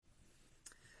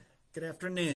Good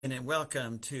afternoon and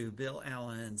welcome to Bill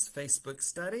Allen's Facebook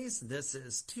Studies. This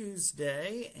is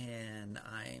Tuesday and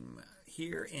I'm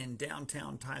here in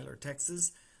downtown Tyler,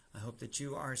 Texas. I hope that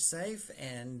you are safe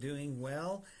and doing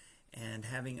well and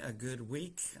having a good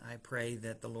week. I pray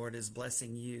that the Lord is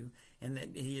blessing you and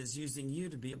that He is using you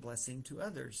to be a blessing to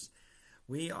others.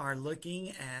 We are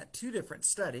looking at two different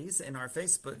studies in our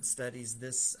Facebook studies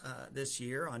this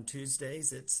year. On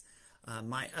Tuesdays, it's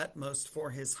My Utmost for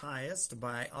His Highest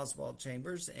by Oswald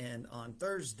Chambers, and on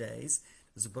Thursdays,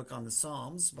 there's a book on the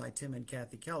Psalms by Tim and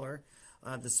Kathy Keller,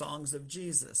 The Songs of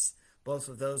Jesus. Both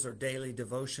of those are daily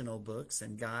devotional books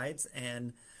and guides,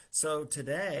 and so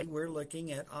today we're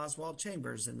looking at Oswald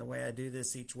Chambers, and the way I do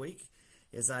this each week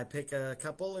is I pick a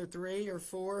couple or three or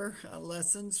four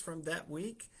lessons from that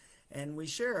week, and we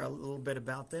share a little bit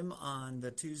about them on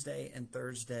the Tuesday and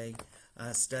Thursday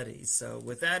studies. So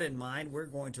with that in mind, we're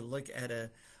going to look at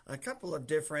a couple of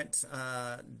different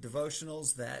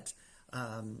devotionals that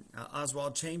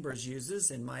Oswald Chambers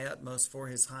uses in My Utmost for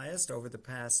His Highest over the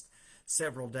past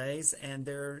several days, and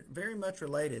they're very much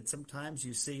related. Sometimes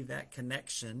you see that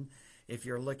connection. If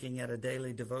you're looking at a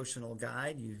daily devotional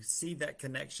guide, you see that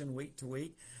connection week to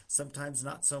week. Sometimes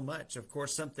not so much. Of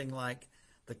course, something like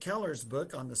the Keller's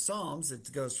book on the Psalms, it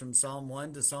goes from Psalm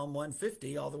 1 to Psalm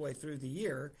 150 all the way through the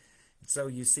year. So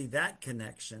you see that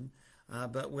connection.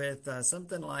 But with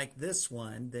something like this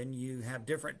one, then you have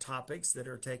different topics that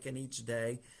are taken each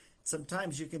day.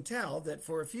 Sometimes you can tell that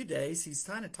for a few days he's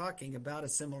kind of talking about a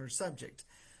similar subject.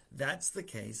 That's the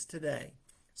case today.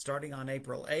 Starting on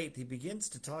April 8th, he begins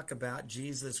to talk about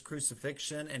Jesus'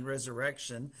 crucifixion and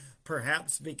resurrection,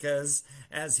 perhaps because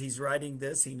as he's writing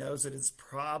this, he knows that it's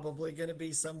probably going to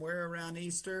be somewhere around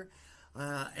Easter.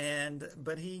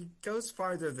 But he goes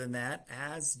farther than that,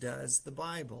 as does the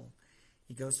Bible.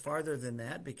 He goes farther than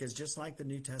that because just like the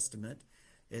New Testament,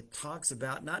 it talks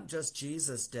about not just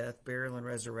Jesus' death, burial, and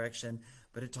resurrection,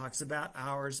 but it talks about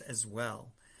ours as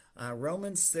well.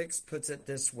 Romans 6 puts it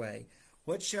this way: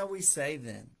 what shall we say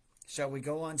then? Shall we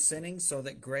go on sinning so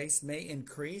that grace may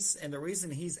increase? And the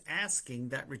reason he's asking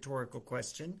that rhetorical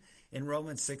question in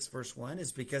Romans 6 verse 1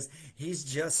 is because he's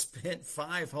just spent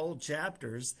 5 whole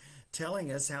chapters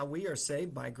telling us how we are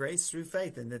saved by grace through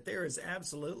faith, and that there is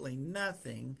absolutely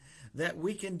nothing that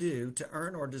we can do to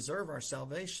earn or deserve our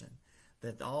salvation.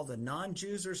 That all the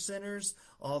non-Jews are sinners,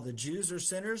 all the Jews are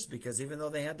sinners, because even though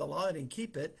they had the law, they didn't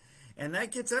keep it. And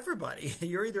that gets everybody.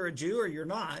 You're either a Jew or you're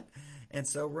not. And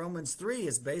so Romans 3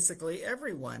 is basically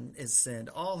everyone is sinned.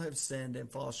 All have sinned and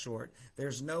fall short.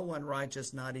 There's no one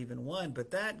righteous, not even one.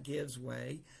 But that gives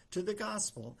way to the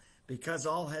gospel. Because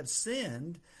all have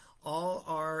sinned, all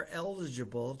are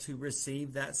eligible to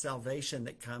receive that salvation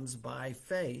that comes by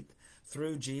faith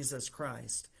through Jesus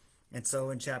Christ. And so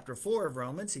in chapter 4 of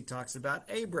Romans, he talks about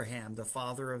Abraham, the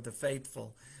father of the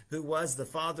faithful, who was the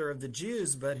father of the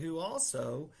Jews, but who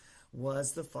also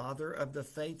was the father of the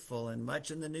faithful. And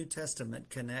much in the New Testament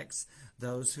connects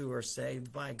those who are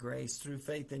saved by grace through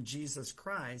faith in Jesus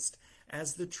Christ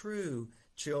as the true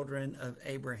children of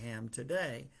Abraham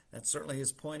today. That's certainly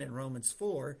his point in Romans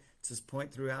 4. It's his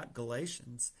point throughout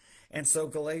Galatians. And so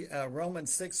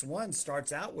Romans 6:1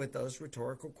 starts out with those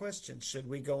rhetorical questions. Should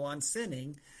we go on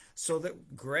sinning so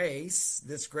that grace,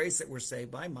 this grace that we're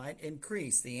saved by, might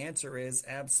increase? The answer is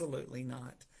absolutely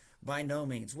not. By no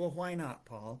means. Well, why not,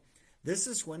 Paul? This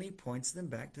is when he points them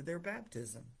back to their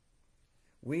baptism.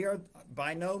 We are,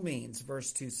 by no means,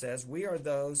 verse 2 says, we are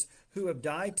those who have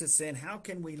died to sin. How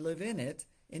can we live in it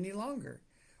any longer?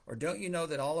 Or don't you know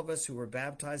that all of us who were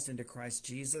baptized into Christ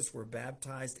Jesus were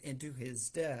baptized into his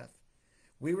death?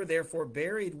 We were therefore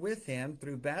buried with him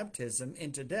through baptism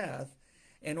into death,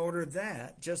 in order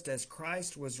that, just as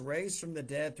Christ was raised from the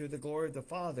dead through the glory of the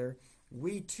Father,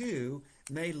 we too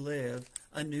may live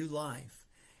a new life.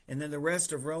 And then the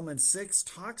rest of Romans 6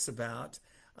 talks about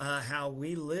how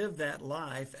we live that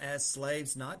life as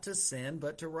slaves not to sin,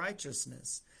 but to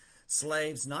righteousness.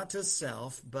 Slaves not to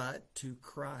self, but to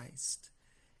Christ.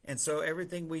 And so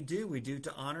everything we do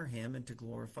to honor him and to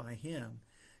glorify him.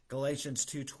 Galatians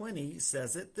 2:20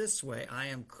 says it this way: I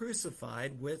am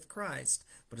crucified with Christ,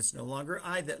 but it's no longer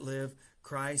I that live,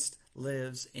 Christ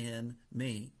lives in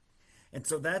me. And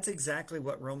so that's exactly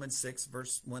what Romans 6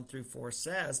 verse 1 through 4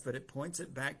 says, but it points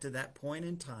it back to that point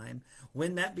in time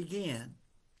when that began.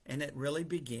 And it really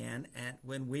began at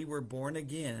when we were born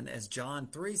again, as John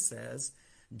 3 says.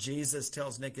 Jesus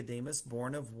tells Nicodemus,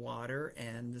 born of water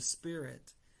and the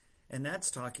Spirit. And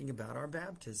that's talking about our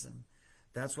baptism.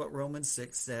 That's what Romans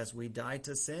 6 says. We died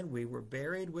to sin. We were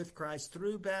buried with Christ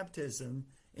through baptism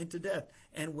into death.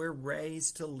 And we're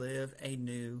raised to live a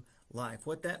new life.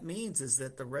 What that means is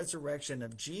that the resurrection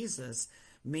of Jesus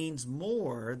means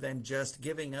more than just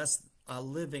giving us a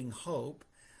living hope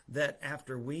that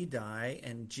after we die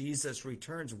and Jesus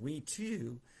returns, we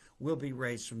too will be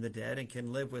raised from the dead and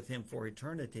can live with him for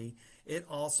eternity. It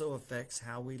also affects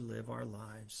how we live our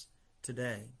lives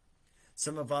today.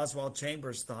 Some of Oswald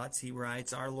Chambers' thoughts, he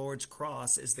writes, our Lord's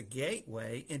cross is the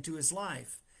gateway into his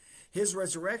life. His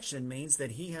resurrection means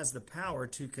that he has the power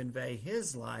to convey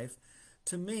his life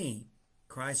to me.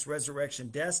 Christ's resurrection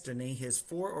destiny, his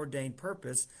foreordained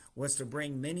purpose, was to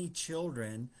bring many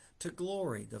children to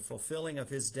glory. The fulfilling of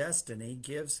his destiny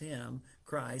gives him,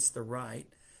 Christ, the right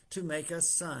to make us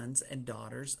sons and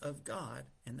daughters of God.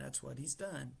 And that's what he's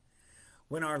done.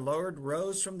 When our Lord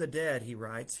rose from the dead, he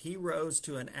writes, he rose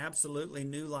to an absolutely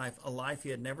new life, a life he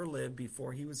had never lived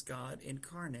before he was God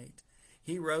incarnate.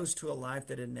 He rose to a life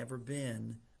that had never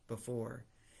been before.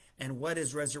 And what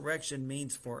his resurrection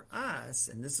means for us,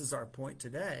 and this is our point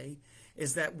today,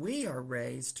 is that we are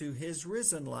raised to his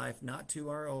risen life, not to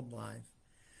our old life.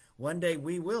 One day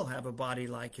we will have a body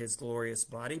like his glorious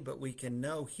body, but we can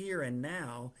know here and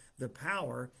now the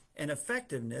power and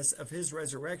effectiveness of his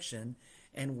resurrection,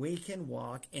 and we can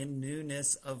walk in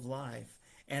newness of life.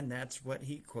 And that's what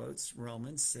he quotes,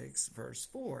 Romans 6, verse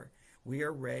 4. We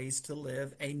are raised to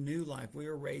live a new life. We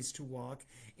are raised to walk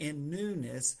in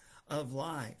newness of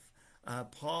life.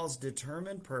 Paul's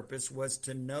determined purpose was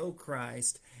to know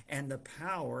Christ and the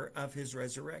power of his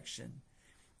resurrection.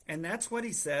 And that's what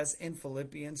he says in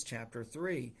Philippians chapter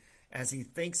 3. As he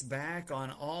thinks back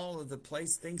on all of the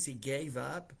things he gave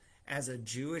up as a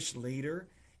Jewish leader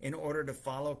in order to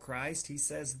follow Christ, he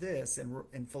says this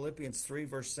in Philippians 3,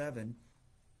 verse 7.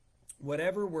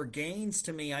 Whatever were gains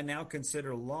to me, I now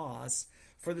consider loss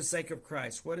for the sake of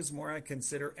Christ. What is more, I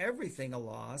consider everything a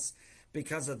loss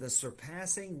because of the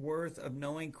surpassing worth of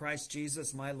knowing Christ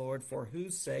Jesus my Lord, for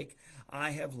whose sake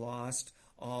I have lost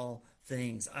all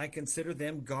things. I consider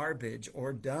them garbage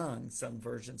or dung, some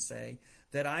versions say,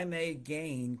 that I may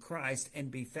gain Christ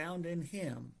and be found in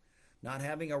him, not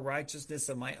having a righteousness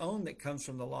of my own that comes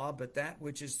from the law, but that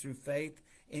which is through faith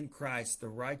in Christ, the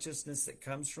righteousness that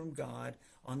comes from God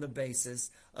on the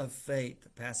basis of faith. A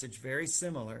passage very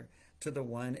similar to the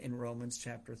one in Romans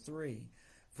chapter 3.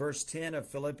 Verse 10 of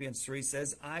Philippians 3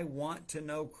 says, I want to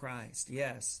know Christ,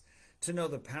 yes, to know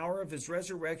the power of his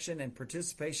resurrection and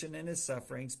participation in his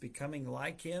sufferings, becoming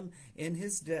like him in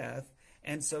his death,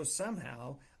 and so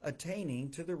somehow attaining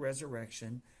to the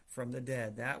resurrection from the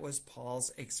dead. That was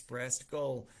Paul's expressed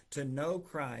goal, to know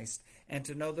Christ and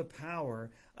to know the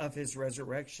power of his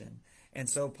resurrection. And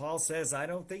so Paul says, I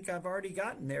don't think I've already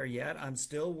gotten there yet. I'm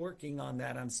still working on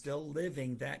that. I'm still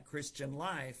living that Christian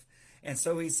life. And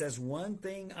so he says, one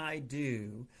thing I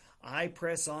do, I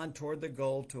press on toward the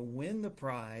goal to win the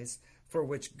prize for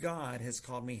which God has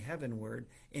called me heavenward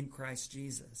in Christ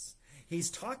Jesus.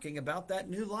 He's talking about that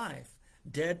new life,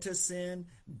 dead to sin,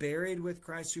 buried with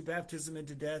Christ through baptism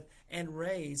into death, and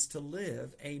raised to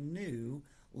live a new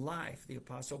life. The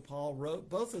Apostle Paul wrote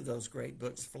both of those great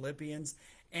books, Philippians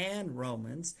and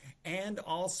Romans, and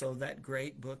also that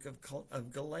great book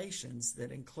of Galatians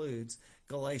that includes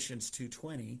Galatians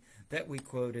 2:20 that we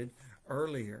quoted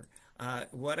earlier.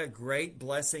 What a great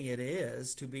blessing it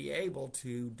is to be able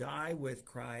to die with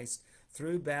Christ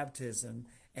through baptism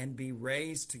and be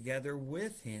raised together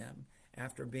with him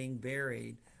after being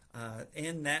buried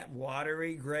in that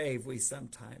watery grave, we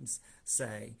sometimes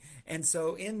say. And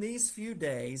so in these few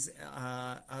days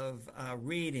of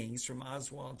readings from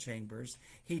Oswald Chambers,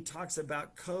 he talks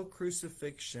about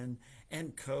co-crucifixion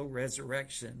and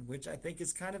co-resurrection, which I think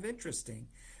is kind of interesting,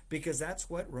 because that's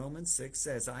what Romans 6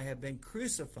 says. I have been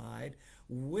crucified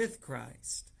with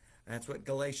Christ. That's what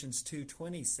Galatians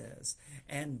 2:20 says.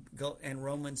 And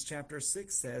Romans chapter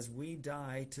 6 says we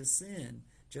die to sin,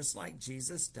 just like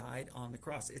Jesus died on the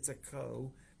cross. It's a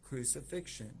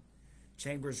co-crucifixion.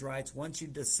 Chambers writes, once you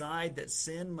decide that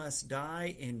sin must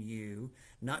die in you,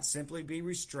 not simply be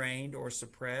restrained or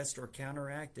suppressed or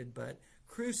counteracted, but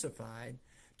crucified,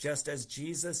 just as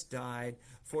Jesus died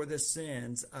for the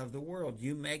sins of the world,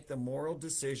 you make the moral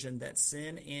decision that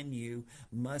sin in you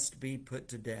must be put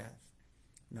to death.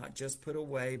 Not just put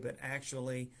away, but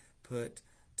actually put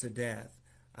to death.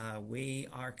 We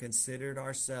are considered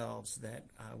ourselves that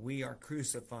we are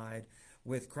crucified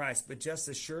with Christ. But just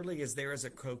as surely as there is a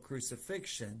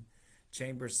co-crucifixion,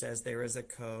 Chambers says there is a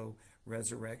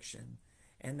co-resurrection.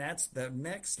 And that's the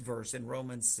next verse in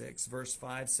Romans 6. Verse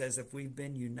 5 says, if we've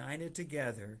been united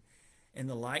together in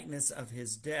the likeness of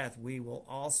his death, we will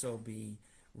also be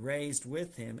raised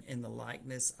with him in the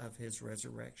likeness of his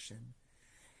resurrection.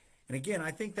 And again,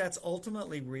 I think that's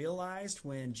ultimately realized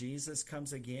when Jesus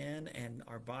comes again and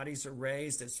our bodies are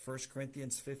raised, as 1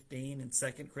 Corinthians 15 and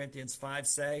 2 Corinthians 5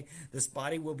 say. This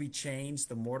body will be changed.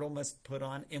 The mortal must put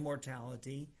on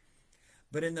immortality.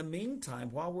 But in the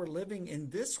meantime, while we're living in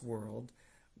this world,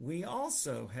 we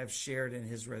also have shared in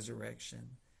his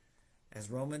resurrection.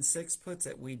 As Romans 6 puts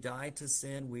it, we die to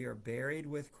sin. We are buried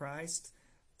with Christ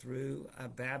through a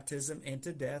baptism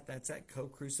into death. That's that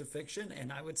co-crucifixion,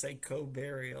 and I would say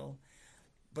co-burial.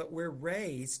 But we're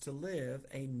raised to live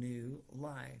a new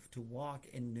life, to walk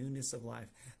in newness of life.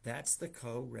 That's the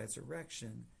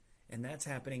co-resurrection, and that's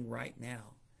happening right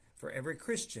now. For every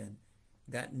Christian,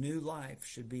 that new life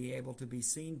should be able to be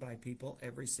seen by people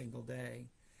every single day.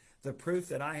 The proof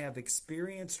that I have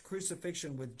experienced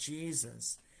crucifixion with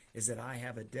Jesus is that I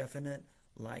have a definite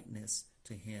likeness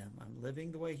to him. I'm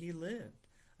living the way he lived.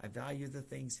 I value the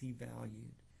things he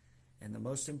valued. And the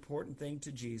most important thing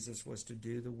to Jesus was to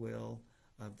do the will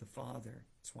of the Father.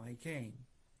 That's why he came.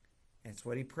 And it's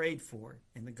what he prayed for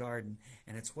in the garden.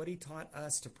 And it's what he taught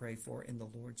us to pray for in the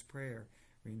Lord's Prayer.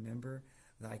 Remember,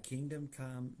 thy kingdom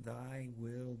come, thy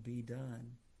will be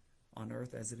done on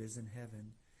earth as it is in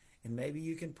heaven. And maybe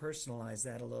you can personalize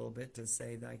that a little bit to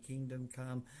say, thy kingdom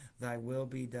come, thy will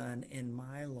be done in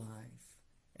my life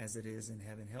as it is in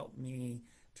heaven. Help me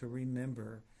to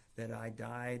remember that I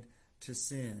died to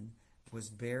sin, was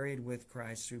buried with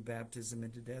Christ through baptism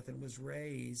into death, and was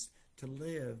raised to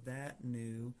live that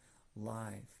new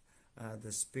life.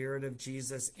 The Spirit of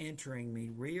Jesus entering me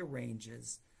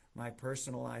rearranges my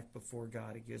personal life before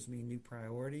God. It gives me new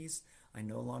priorities. I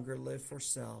no longer live for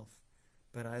self,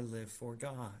 but I live for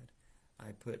God.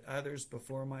 I put others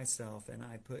before myself, and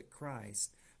I put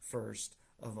Christ first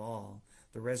of all.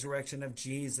 The resurrection of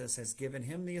Jesus has given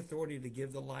him the authority to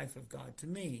give the life of God to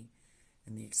me.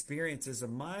 And the experiences of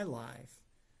my life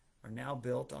are now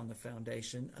built on the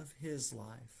foundation of his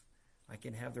life. I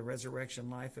can have the resurrection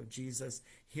life of Jesus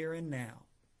here and now.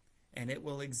 And it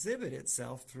will exhibit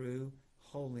itself through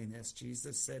holiness.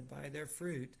 Jesus said, by their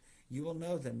fruit you will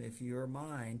know them. If you are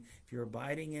mine, if you're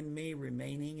abiding in me,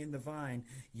 remaining in the vine,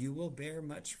 you will bear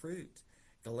much fruit.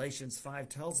 Galatians 5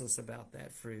 tells us about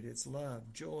that fruit. It's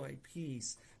love, joy,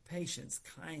 peace, patience,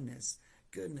 kindness,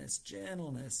 goodness,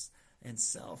 gentleness, and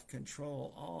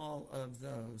self-control. All of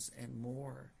those and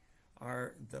more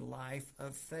are the life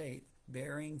of faith,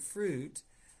 bearing fruit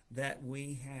that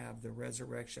we have the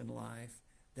resurrection life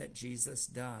that Jesus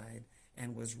died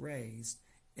and was raised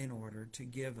in order to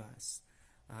give us.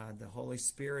 The Holy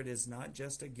Spirit is not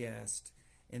just a guest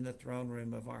in the throne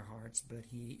room of our hearts, but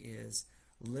he is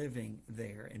living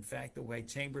there. In fact, the way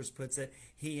Chambers puts it,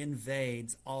 he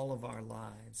invades all of our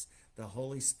lives. The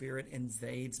Holy Spirit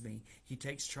invades me. He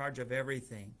takes charge of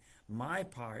everything. My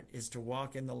part is to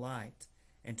walk in the light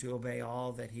and to obey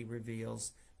all that he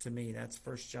reveals to me. That's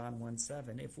 1 John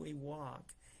 1:7. If we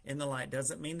walk in the light,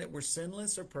 doesn't mean that we're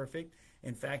sinless or perfect.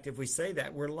 In fact, if we say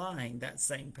that, we're lying. That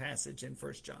same passage in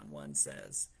 1 John 1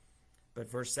 says. But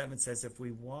verse 7 says, if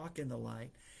we walk in the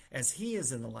light, as he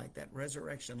is in the light, that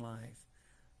resurrection life,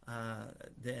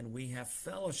 then we have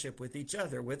fellowship with each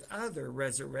other, with other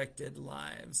resurrected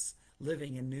lives,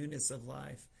 living in newness of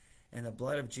life. And the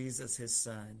blood of Jesus, his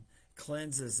Son,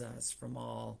 cleanses us from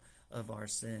all of our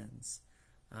sins.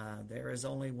 There is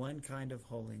only one kind of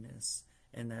holiness,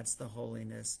 and that's the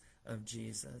holiness of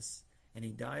Jesus. And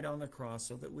he died on the cross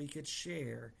so that we could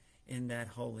share in that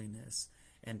holiness.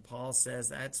 And Paul says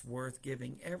that's worth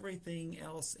giving everything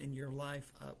else in your life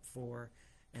up for.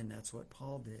 And that's what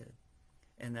Paul did.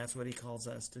 And that's what he calls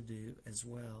us to do as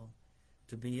well.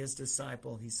 To be his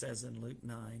disciple, he says in Luke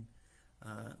 9,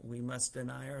 we must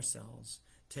deny ourselves,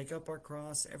 take up our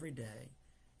cross every day,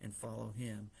 and follow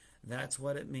him. That's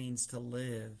what it means to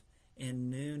live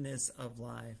in newness of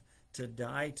life, to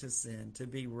die to sin, to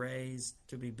be raised,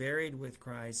 to be buried with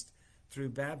Christ through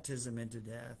baptism into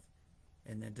death,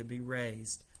 and then to be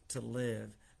raised to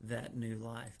live that new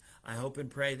life. I hope and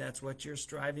pray that's what you're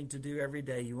striving to do every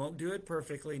day. You won't do it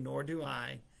perfectly, nor do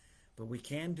I, but we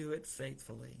can do it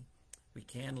faithfully. We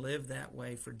can live that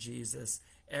way for Jesus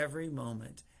every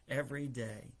moment, every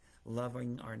day,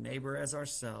 loving our neighbor as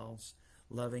ourselves,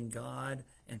 loving God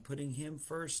and putting him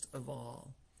first of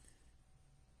all,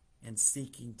 and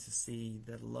seeking to see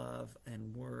the love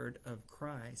and word of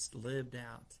Christ lived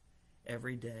out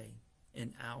every day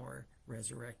in our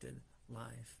resurrected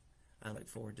life. I look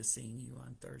forward to seeing you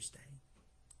on Thursday.